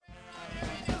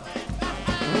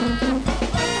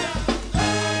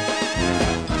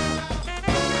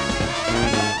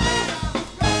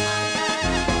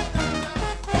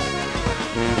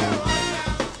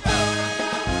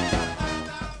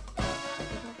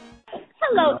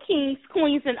Hello, kings,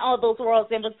 queens, and all those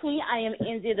worlds in between. I am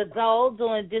Indy the Doll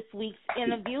doing this week's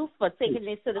interview for Taking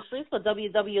It to the Streets for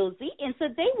WWOZ. And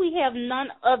today we have none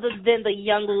other than the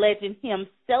young legend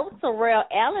himself, Terrell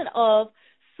Allen of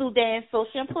Sudan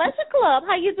Social and Pleasure Club.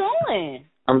 How you doing?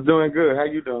 I'm doing good. How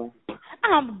you doing?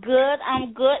 I'm good.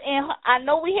 And I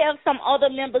know we have some other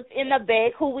members in the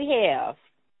back. Who we have?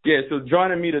 Yeah, so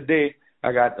joining me today,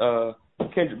 I got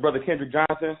Brother Kendrick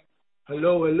Johnson.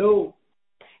 Hello, hello.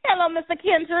 Hello, Mr.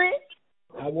 Kendrick.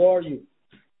 How are you?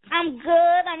 I'm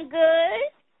good.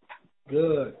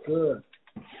 Good.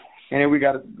 And then we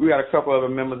got a couple other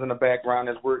members in the background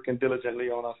that's working diligently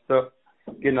on our stuff,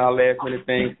 getting our last minute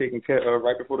things taken care of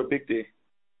right before the big day.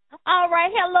 All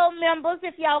right, hello, members,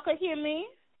 if y'all could hear me.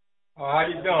 Oh, how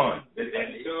you doing?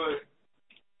 Good.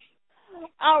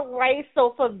 All right,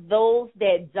 so for those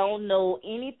that don't know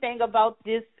anything about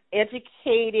this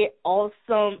educated,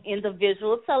 awesome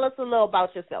individual, tell us a little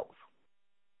about yourself.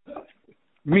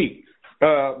 Me.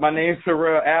 My name's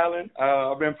Terrell Allen.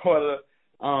 I've been part of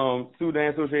the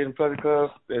Sudan Association Pleasure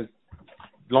Club as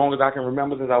long as I can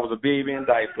remember, since I was a baby in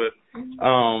diapers.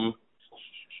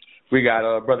 We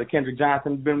got Brother Kendrick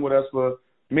Johnson, been with us for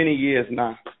many years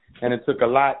now, and it took a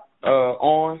lot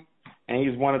on, and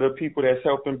he's one of the people that's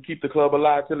helping keep the club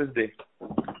alive till this day.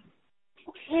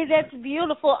 Okay, that's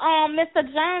beautiful. Mr.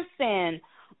 Johnson,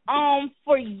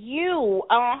 for you,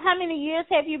 how many years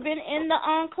have you been in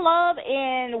the club,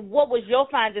 and what was your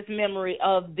fondest memory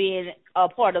of being a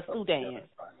part of Sudan?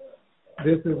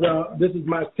 This is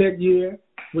my 10th year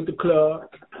with the club,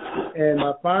 and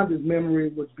my fondest memory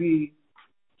would be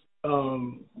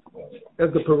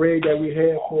as the parade that we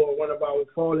had for one of our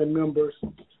fallen members,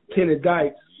 Kenneth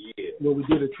Dykes, where we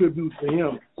did a tribute to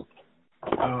him.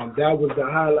 That was the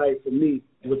highlight for me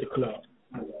with the club.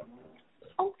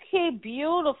 Okay,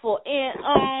 beautiful.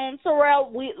 And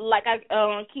Terrell,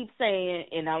 I keep saying,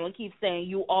 and I'm gonna keep saying,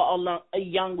 you are a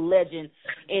young legend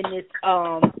in this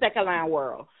second line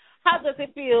world. How does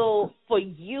it feel for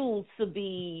you to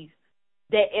be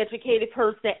that educated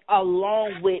person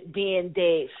along with being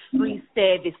that street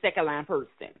savvy second line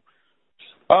person?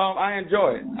 I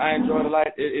enjoy it. I enjoy it a lot.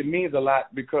 It means a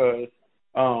lot because,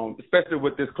 especially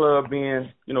with this club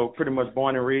being, pretty much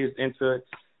born and raised into it,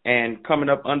 and coming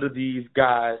up under these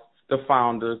guys, the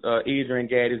founders, Adrian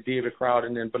Gaddis, David Crowder,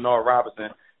 and then Bernard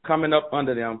Robertson, coming up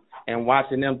under them and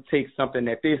watching them take something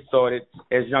that they started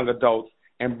as young adults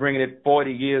and bringing it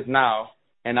 40 years now,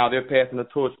 and now they're passing the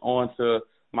torch on to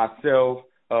myself,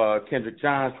 Kendrick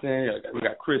Johnson, we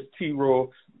got Chris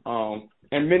Touro,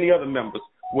 and many other members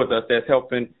with us that's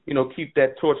helping, keep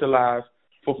that torch alive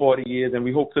for 40 years, and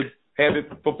we hope to have it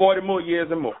for 40 more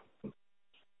years and more. Okay.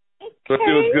 So it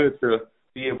feels good to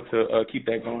be able to keep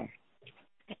that going.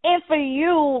 And for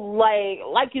you,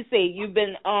 like you say, you've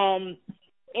been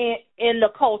in the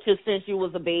culture since you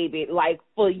was a baby. Like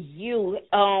for you,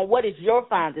 what is your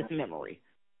fondest memory?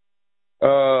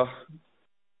 That's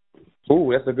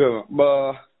a good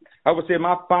one. I would say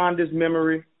my fondest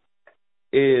memory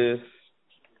is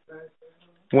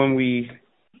when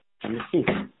let me see.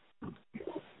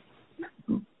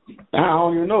 I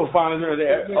don't even know fondest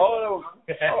memory. All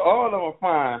of them are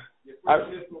fine. I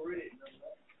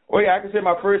can say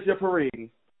my first year parading.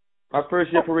 My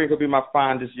first year parade could be my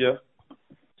fondest year.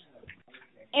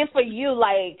 And for you,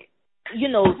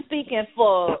 speaking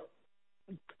for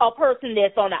a person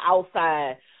that's on the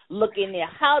outside looking in,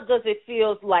 how does it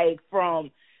feel like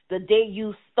from the day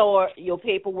you start your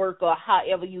paperwork or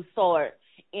however you start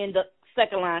in the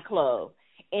second line club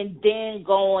and then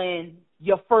going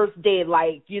your first day,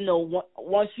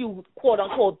 once you, quote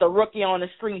unquote, the rookie on the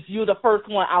streets, you're the first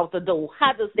one out the door.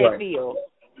 How does that feel?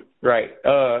 Right.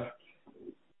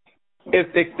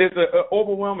 It's an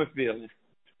overwhelming feeling,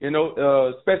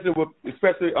 especially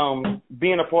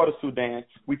being a part of Sudan.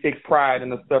 We take pride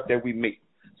in the stuff that we make.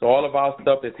 So all of our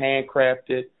stuff is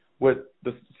handcrafted. With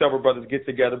the several brothers get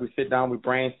together, we sit down, we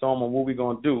brainstorm on what we're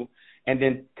gonna do, and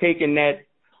then taking that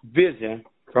vision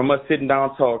from us sitting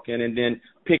down talking, and then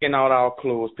picking out our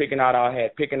clothes, picking out our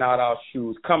hat, picking out our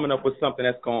shoes, coming up with something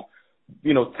that's gonna,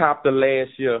 top the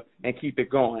last year and keep it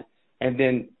going. And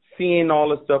then seeing all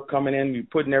the stuff coming in, we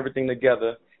putting everything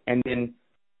together, and then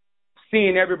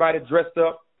seeing everybody dressed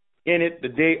up in it the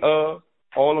day of,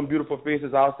 all them beautiful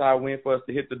faces outside waiting for us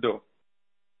to hit the door.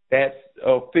 That's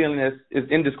a feeling is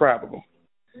indescribable.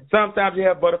 Sometimes you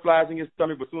have butterflies in your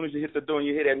stomach, but as soon as you hit the door and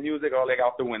you hear that music, all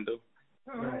out the window.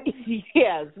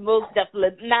 Yes, most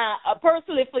definitely. Now,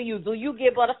 personally for you, do you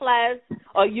get butterflies,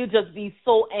 or you just be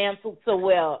so amped to,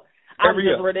 I'm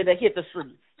just ready to hit the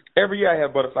streets? Every year I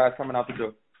have butterflies coming out the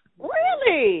door.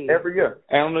 Really? Every year.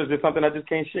 I don't know, is there something I just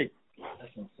can't shake?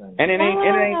 And it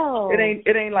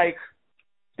ain't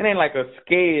like a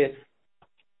scared.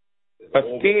 A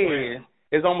scared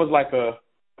is almost like a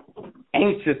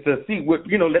anxious to see what,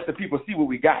 let the people see what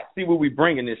we got, see what we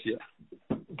bringing this year.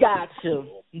 Gotcha.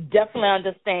 Definitely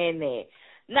understand that.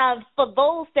 Now, for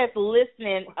those that's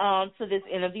listening to this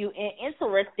interview and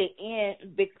interested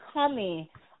in becoming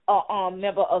a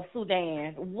member of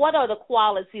Sudan, what are the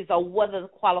qualities or what are the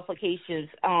qualifications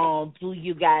do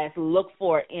you guys look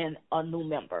for in a new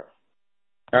member?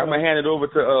 I'm going to hand it over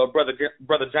to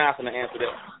Brother Johnson to answer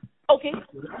that. Okay.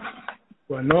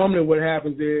 Well, normally what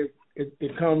happens is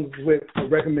it comes with a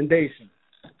recommendation.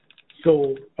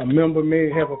 So a member may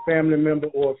have a family member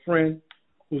or a friend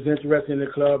who's interested in the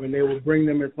club, and they will bring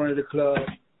them in front of the club,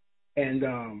 and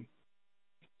then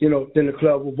the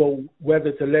club will vote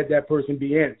whether to let that person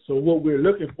be in. So what we're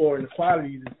looking for in the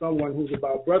qualities is someone who's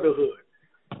about brotherhood,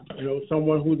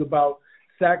 someone who's about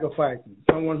sacrificing,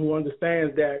 someone who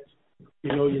understands that,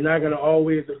 you're not going to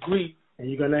always agree and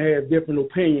you're going to have different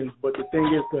opinions, but the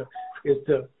thing is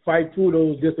to fight through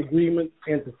those disagreements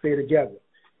and to stay together.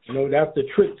 That's the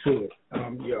trick to it.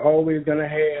 You're always going to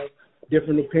have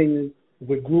different opinions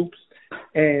with groups,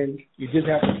 and you just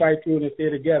have to fight through it and stay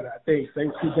together. I think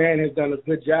Sudan has done a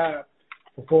good job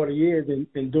for 40 years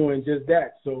in doing just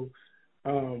that. So,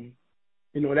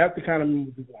 that's the kind of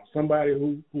members we want. Somebody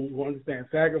who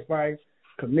understands sacrifice,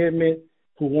 commitment,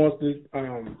 who wants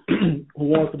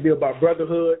to be about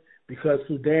brotherhood, because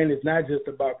Sudan is not just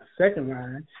about the second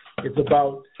line. It's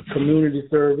about community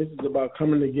service. It's about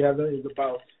coming together. It's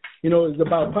about, it's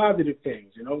about positive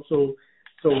things, So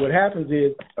what happens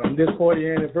is this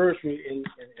 40th anniversary, and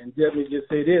let me just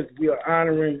say this, we are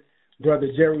honoring Brother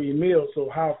Jerry Emile. So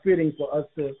how fitting for us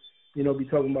to, be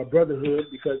talking about brotherhood,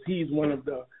 because he's one of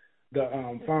the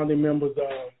founding members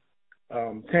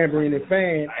of Tambourine and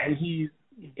Fan, and he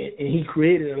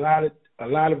created a lot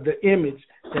of the image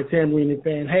that Tambourine and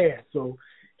Fan had. So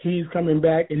he's coming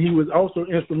back, and he was also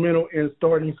instrumental in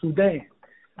starting Sudan.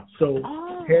 So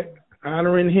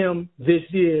honoring him this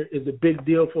year is a big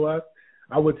deal for us.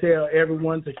 I would tell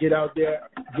everyone to get out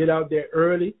there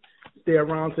early, stay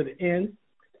around to the end.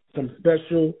 Some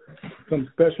special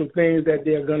things that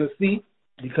they're gonna see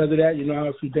because of that. You know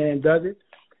how Sudan does it,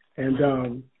 and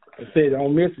I said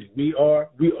don't miss it. We are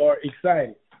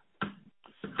excited.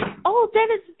 Oh, that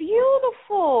is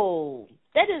beautiful.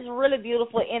 That is really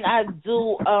beautiful, and I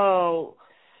do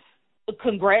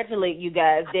congratulate you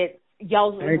guys that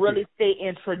y'all really stay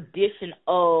in tradition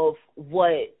of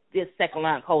what this second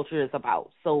line culture is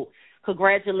about. So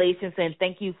congratulations, and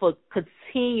thank you for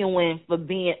continuing for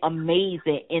being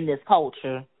amazing in this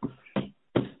culture.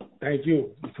 Thank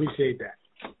you. Appreciate that.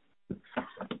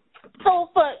 So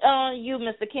for you,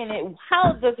 Mr. Kenneth,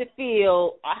 how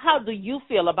do you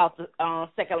feel about the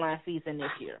second line season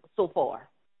this year so far?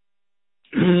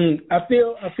 I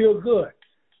feel good.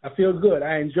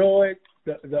 I enjoyed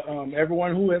the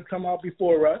everyone who has come out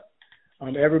before us.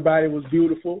 Everybody was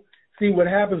beautiful. See, what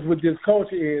happens with this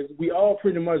culture is we all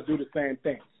pretty much do the same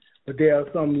thing, but there are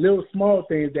some little small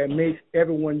things that make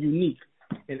everyone unique,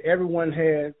 and everyone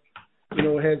has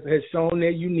shown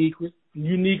their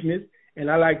uniqueness. And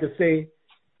I like to say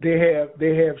they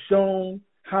have shown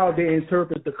how they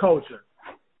interpret the culture,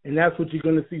 and that's what you're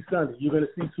going to see Sunday. You're going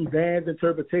to see Sudan's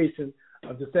interpretation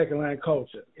of the second line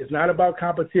culture. It's not about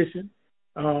competition.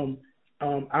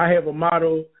 I have a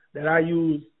motto that I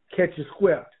use: catch a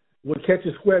square. What catch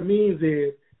a square means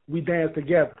is we dance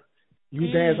together.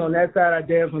 You dance on that side, I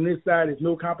dance on this side. There's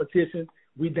no competition.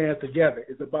 We dance together.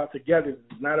 It's about togetherness.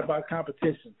 It's not about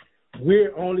competition.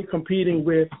 We're only competing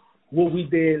with what we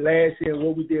did last year and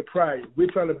what we did prior. We're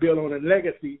trying to build on a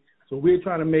legacy, so we're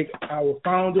trying to make our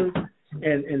founders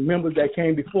and members that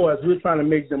came before us, we're trying to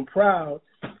make them proud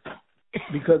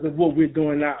because of what we're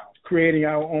doing now, creating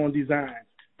our own designs,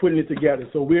 putting it together.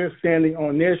 So we're standing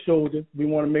on their shoulders. We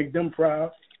want to make them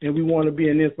proud, and we want to be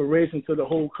an inspiration to the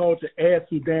whole culture, as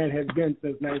Sudan has been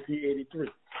since 1983.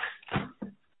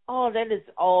 Oh, that is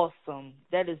awesome.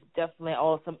 That is definitely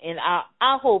awesome. And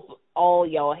I hope all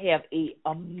y'all have an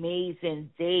amazing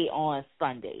day on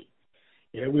Sunday.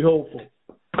 Yeah, we hopeful.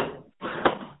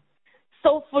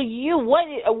 So for you,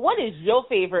 what is your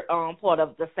favorite part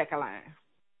of the second line?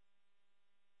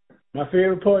 My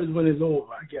favorite part is when it's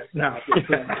over, I guess. Now,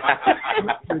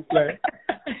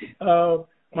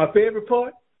 my favorite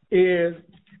part is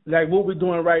like what we're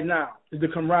doing right now, is the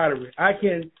camaraderie.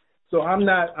 So I'm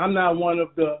not one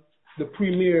of the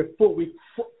premier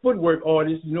footwork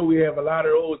artists. You know, we have a lot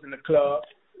of those in the club.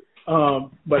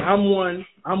 But I'm one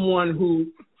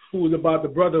who's about the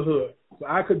brotherhood. So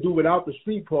I could do without the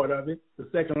street part of it, the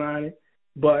second line.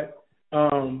 But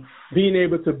being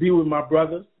able to be with my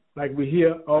brothers, like we're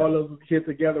here, all of us here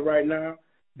together right now,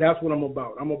 that's what I'm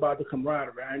about. I'm about the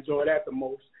camaraderie. I enjoy that the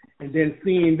most. And then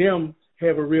seeing them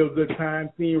have a real good time,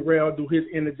 seeing Rel do his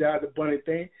Energizer Bunny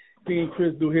thing, seeing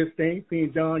Chris do his thing,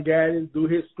 seeing John Gaddis do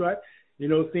his strut,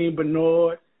 seeing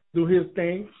Bernard do his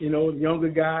thing, younger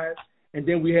guys. And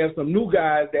then we have some new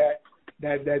guys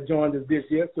that joined us this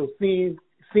year. So seeing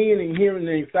and hearing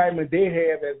the excitement they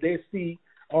have as they see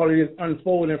all of this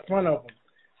unfold in front of them,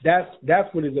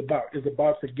 that's what it's about. It's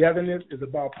about togetherness. It's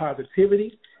about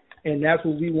positivity. And that's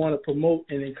what we want to promote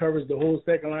and encourage the whole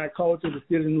second line culture, the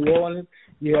city of New Orleans.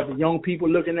 You have the young people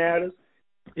looking at us.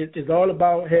 It's all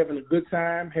about having a good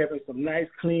time, having some nice,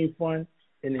 clean fun,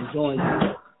 and enjoying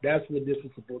it. That's what this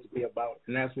is supposed to be about,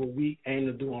 and that's what we aim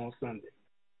to do on Sunday.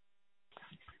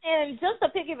 And just to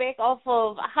piggyback off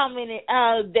of how many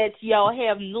that y'all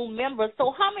have new members,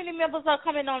 so how many members are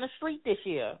coming on the street this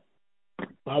year?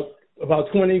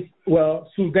 About 20. Well,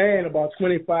 Sudan, about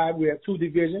 25. We have 2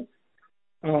 divisions.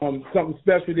 Something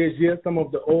special this year. Some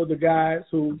of the older guys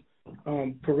who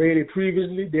paraded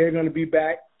previously, they're going to be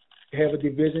back, have a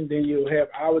division. Then you'll have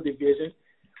our division,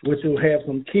 which will have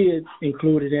some kids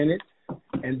included in it.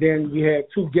 And then we have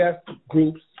 2 guest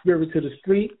groups, Spirit to the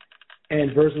Street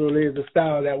and Versatile is the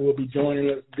Style, that will be joining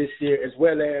us this year, as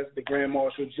well as the Grand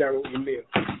Marshal Gerald Emile.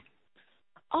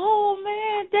 Oh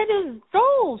man, that is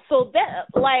dope. So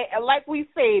that, like we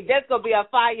say, that's gonna be a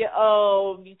fire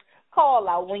call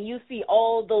out when you see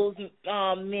all those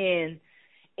men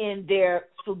in their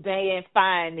Sudan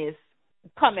finest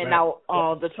coming out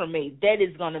on the Treme. That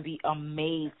is gonna be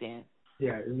amazing.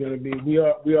 Yeah, it's gonna be. We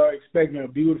are expecting a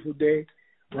beautiful day,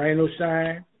 rain or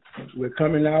shine. We're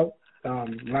coming out.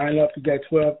 Line up to that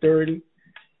 12:30.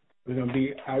 We're gonna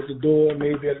be out the door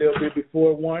maybe a little bit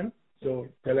before 1. So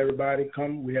tell everybody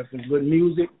come. We have some good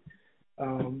music.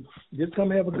 Just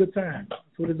come have a good time.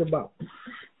 That's what it's about.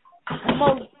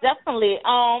 Most definitely.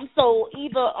 So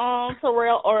either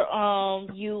Terrell or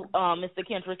you, Mr.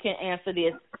 Kendrick, can answer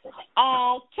this.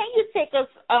 Can you take us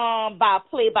by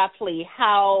play,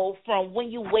 how from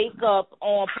when you wake up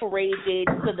on parade day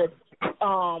to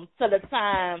the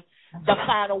time the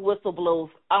final whistle blows?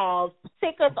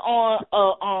 Take us on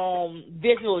a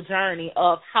visual journey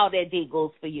of how that day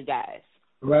goes for you guys.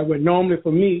 Right. Well, normally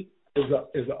for me is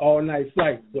an all night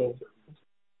flight, so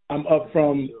I'm up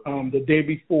from the day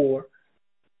before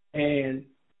and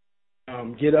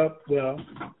get up,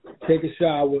 take a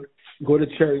shower, go to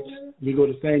church. We go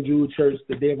to St. Jude Church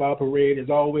the day of our parade. It's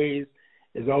always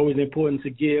important to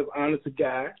give honor to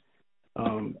God.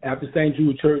 After St.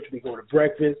 Jude Church, we go to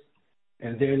breakfast,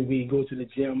 and then we go to the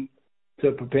gym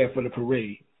to prepare for the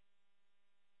parade.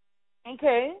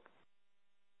 Okay.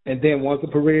 And then once the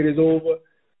parade is over,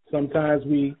 sometimes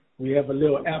we have a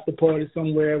little after party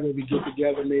somewhere where we get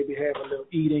together, maybe have a little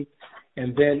eating,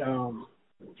 and then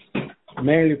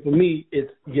mainly for me,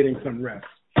 it's getting some rest.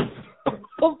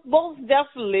 Most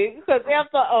definitely, because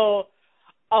after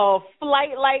a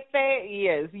flight like that,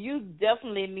 yes, you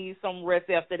definitely need some rest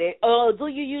after that. Do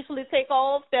you usually take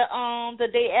off the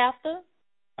day after?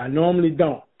 I normally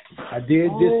don't. I did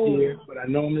this year, but I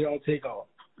normally don't take off.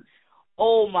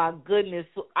 Oh my goodness!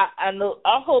 I know.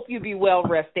 I hope you be well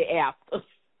rested after.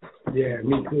 Yeah,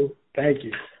 me too. Thank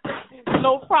you.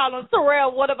 No problem,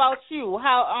 Terrell. What about you?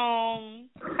 How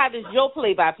does your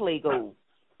play-by-play go?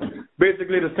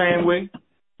 Basically the same way.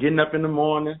 Getting up in the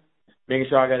morning, making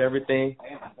sure I got everything.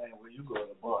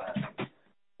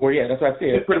 Well, yeah, that's what I said.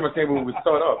 It's pretty much the same way we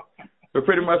start off. We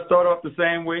pretty much start off the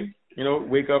same way.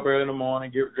 Wake up early in the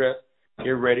morning, get dressed, get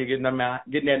ready, getting that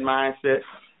mindset,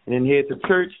 and then head to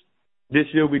church. This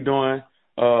year we're doing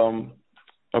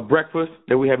a breakfast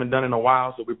that we haven't done in a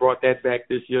while, so we brought that back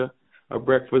this year, a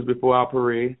breakfast before our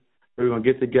parade. We're going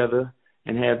to get together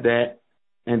and have that,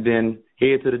 and then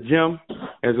head to the gym.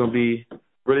 It's going to be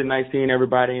really nice seeing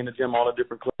everybody in the gym, all the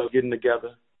different clubs getting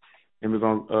together, and we're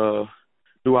going to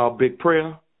do our big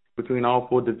prayer between all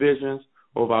 4 divisions,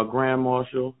 over our Grand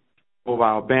Marshal, over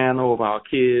our banner, over our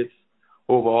kids,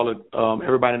 over all of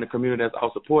everybody in the community that's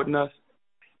out supporting us.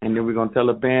 And then we're going to tell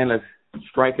the band, let's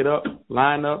strike it up,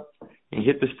 line up, and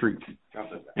hit the streets.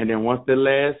 And then once the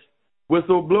last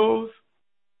whistle blows,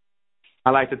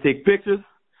 I like to take pictures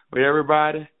with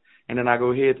everybody, and then I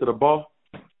go head to the bar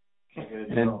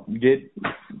and get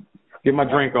my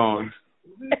drink on.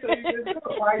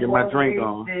 Get my drink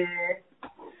on.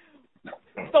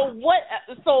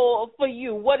 So for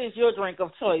you, what is your drink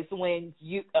of choice when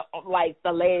you like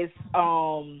the last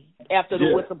after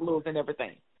the whistle blows and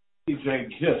everything? He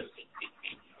drank just.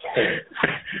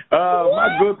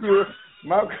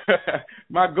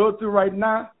 My go-to right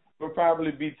now will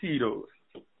probably be Tito's.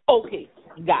 Okay.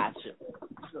 Gotcha.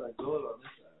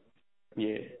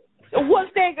 Yeah.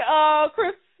 What's that,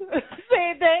 Chris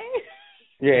said that?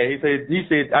 Yeah, he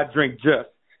said I drink just,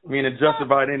 meaning just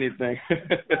about anything.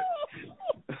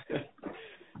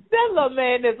 That little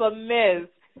man is a mess.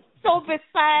 So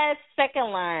besides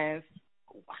second lines,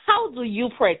 how do you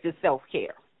practice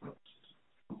self-care?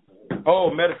 Oh,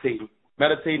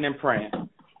 meditating and praying.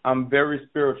 I'm very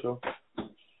spiritual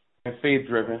and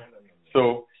faith-driven,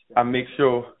 so I make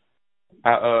sure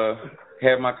I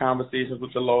have my conversations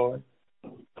with the Lord,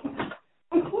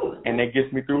 and that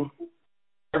gets me through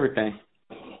everything.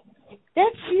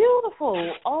 That's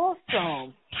beautiful.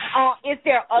 Awesome. Is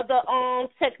there other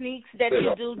techniques that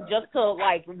you do just to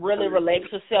like really relax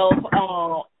yourself,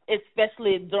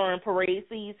 especially during parade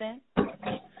season?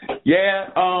 Yeah.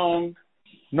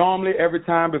 Normally every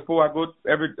time before I go,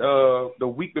 the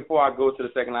week before I go to the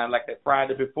second line, like that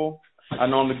Friday before, I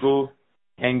normally go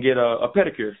and get a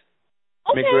pedicure.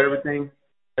 Okay. Make sure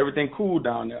everything cool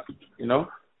down there, you know?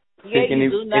 Yeah, Take you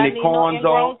do not need no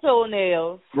ingrown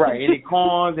toenails. Right, any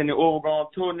corns, any overgrown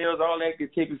toenails, all that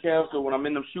gets taken care of. So when I'm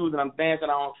in them shoes and I'm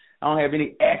dancing, I don't have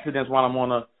any accidents while I'm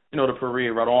on the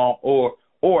parade right on, or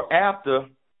after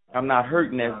I'm not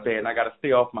hurting as bad and I got to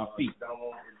stay off my feet.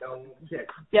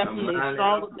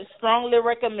 Definitely, strongly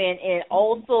recommend. And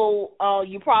also,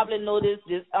 you probably noticed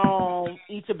this: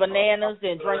 eat your bananas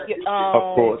and drink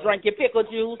your pickle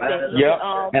juice. And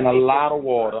and a lot of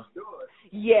water.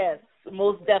 Yes,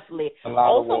 most definitely.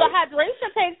 Also, the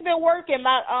hydration pack's been working.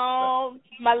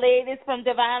 My ladies from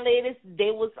Divine Ladies, they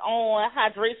was on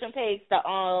hydration packs. The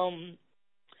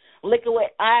liquid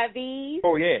IVs.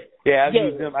 Oh yeah, I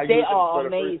use them. I used them for the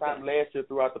amazing. first time last year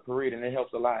throughout the parade, and it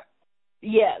helps a lot.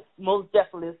 Yes, most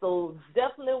definitely. So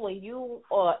definitely when you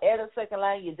are at a second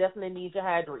line, you definitely need your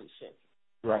hydration.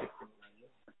 Right.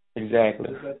 Exactly.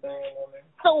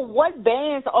 So what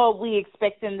bands are we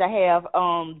expecting to have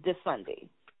this Sunday?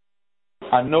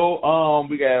 I know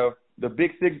we got the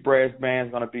Big Six brass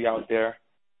band's gonna be out there.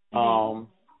 You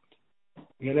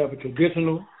have a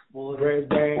traditional brass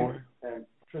band.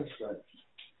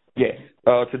 Yes.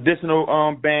 Traditional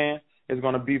band is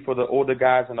gonna be for the older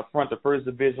guys in the front, the first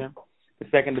division. The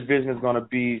second division is going to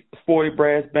be Sporty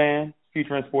Brass Band,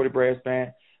 featuring Sporty Brass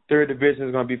Band. Third division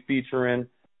is going to be featuring,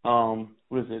 the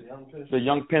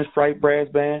Young Pinstripe Brass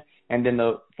Band. And then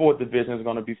the fourth division is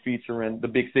going to be featuring the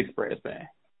Big Six Brass Band.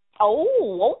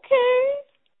 Oh, okay.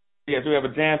 Yeah, so we have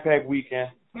a jam-packed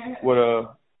weekend with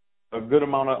a good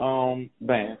amount of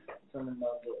bands.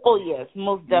 Oh, yes,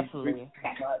 most definitely.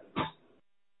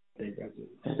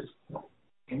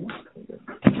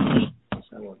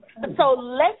 So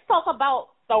let's talk about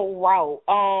the route.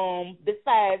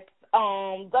 Besides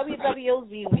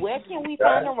WWOZ, where can we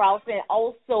find the routes, and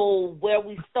also where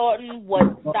we starting,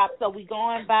 what stops are we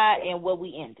going by, and where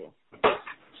we ending?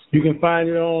 You can find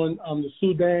it on the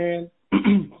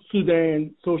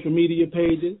Sudan social media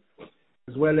pages,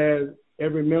 as well as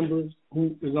every member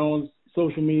who is on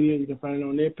social media. You can find it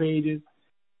on their pages.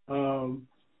 And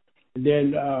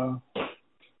then, on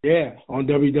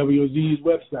WWOZ's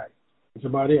website. That's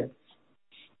about it.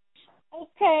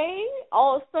 Okay,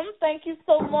 awesome. Thank you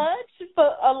so much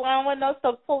for allowing us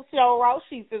to post your route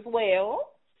sheets as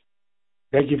well.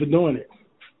 Thank you for doing it.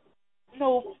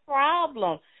 No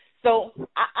problem. So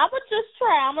I'm gonna just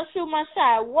try. I'm gonna shoot my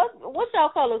shot. What's y'all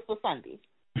colors for Sunday?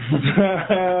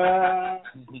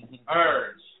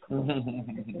 Urge.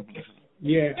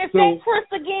 Yeah. Is that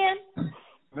Chris again?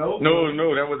 No,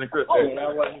 that wasn't Chris. Oh,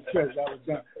 that wasn't Chris. That was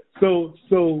John.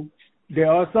 So there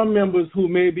are some members who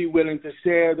may be willing to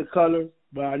share the colors,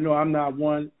 but I know I'm not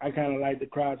one. I kind of like the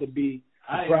crowd to be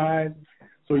surprised.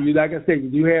 So you, like I said,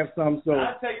 you have some. So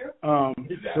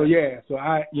So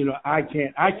I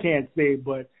can't say,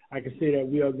 but I can say that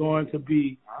we are going to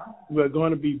be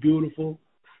beautiful.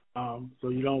 So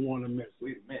you don't want to miss.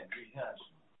 Okay,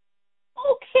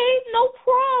 no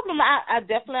problem. I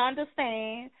definitely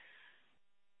understand.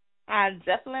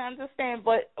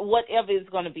 But whatever it's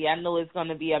going to be, I know it's going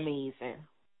to be amazing.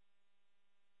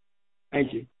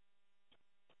 Thank you.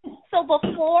 So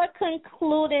before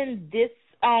concluding this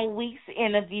week's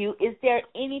interview, is there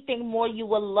anything more you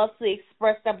would love to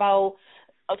express about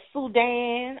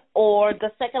Sudan or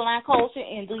the second line culture,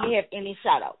 and do you have any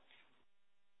shout-outs?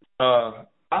 I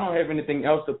don't have anything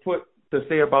else to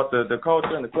say about the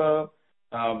culture and the club.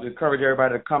 To encourage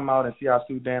everybody to come out and see how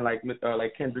Sudan, like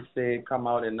Kendrick said, come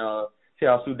out and see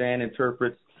how Sudan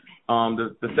interprets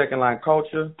the second line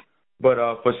culture. But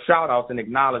for shout outs and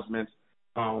acknowledgments,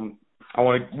 we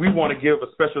want to give a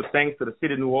special thanks to the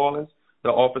City of New Orleans, the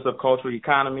Office of Cultural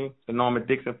Economy, the Norman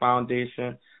Dixon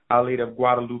Foundation, Our Lady of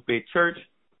Guadalupe Church,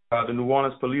 the New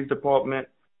Orleans Police Department,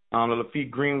 the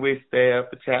Lafitte Greenway staff,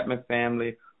 the Chapman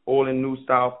family, Old and New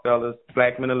Style Fellas,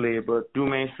 Black Men of Labor,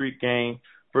 Dumaine Street Gang,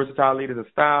 Versatile Leaders of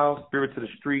Style, Spirit to the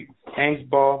Street, Hanks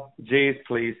Ball, Jay's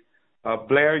Place,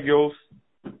 Blair Yost,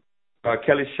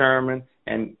 Kelly Sherman,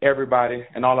 and everybody,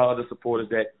 and all our other supporters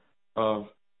that are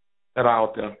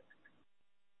out there.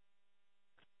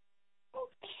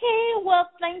 Okay, well,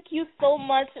 thank you so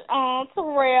much,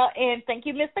 Terrell, and thank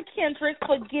you, Mr. Kendrick,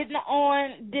 for getting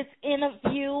on this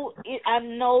interview. I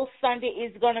know Sunday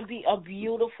is going to be a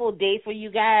beautiful day for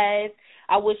you guys.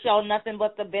 I wish y'all nothing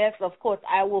but the best. Of course,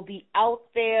 I will be out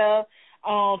there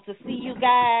to see you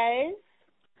guys.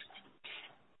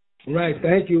 Right,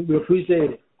 thank you. We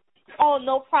appreciate it. Oh,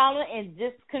 no problem. And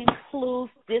this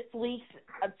concludes this week's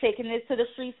Taking This to the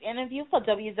Streets interview for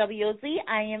WWOZ.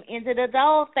 I am Into the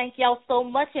Dog. Thank y'all so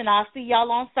much, and I'll see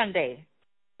y'all on Sunday.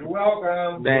 You're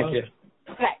welcome. Thank you.